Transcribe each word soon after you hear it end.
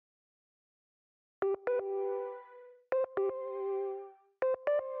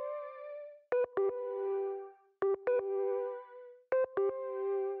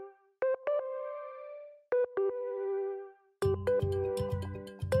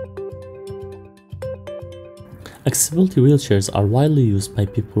Accessibility wheelchairs are widely used by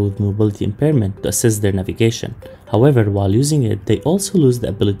people with mobility impairment to assist their navigation. However, while using it, they also lose the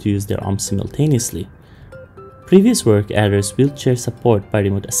ability to use their arms simultaneously. Previous work addressed wheelchair support by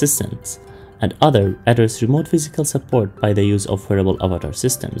remote assistance, and other addressed remote physical support by the use of wearable avatar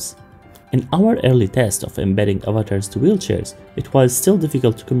systems. In our early test of embedding avatars to wheelchairs, it was still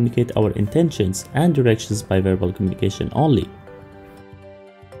difficult to communicate our intentions and directions by verbal communication only.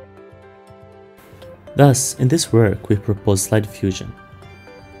 Thus, in this work, we propose SlideFusion,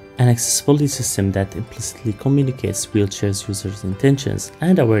 an accessibility system that implicitly communicates wheelchairs users' intentions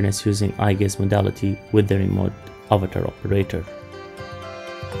and awareness using Eyegaze modality with the remote avatar operator.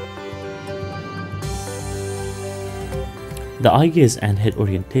 The Eyegaze and head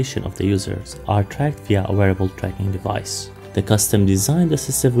orientation of the users are tracked via a wearable tracking device. The custom-designed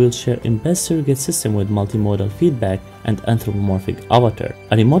assistive wheelchair embeds surrogate system with multimodal feedback and anthropomorphic avatar.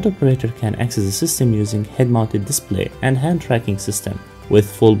 A remote operator can access the system using head-mounted display and hand tracking system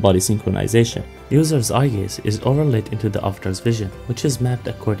with full body synchronization. The user's eye gaze is overlaid into the avatar's vision, which is mapped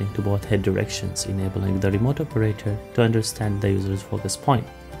according to both head directions, enabling the remote operator to understand the user's focus point.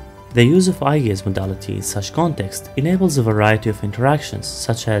 The use of Eyegaze modality in such context enables a variety of interactions,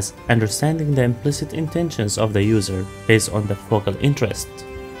 such as understanding the implicit intentions of the user based on the focal interest.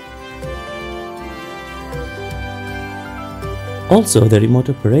 Also, the remote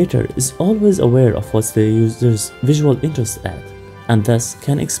operator is always aware of what the user's visual interest at, and thus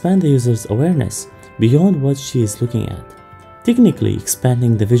can expand the user's awareness beyond what she is looking at, technically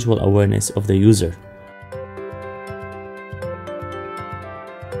expanding the visual awareness of the user.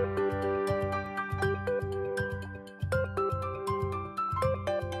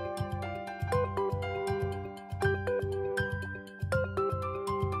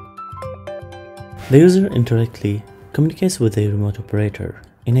 The user indirectly communicates with the remote operator,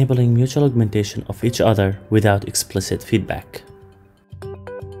 enabling mutual augmentation of each other without explicit feedback.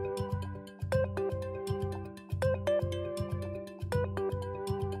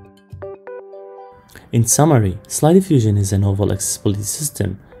 In summary, SlideFusion is a novel accessibility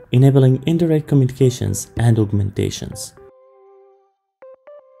system enabling indirect communications and augmentations.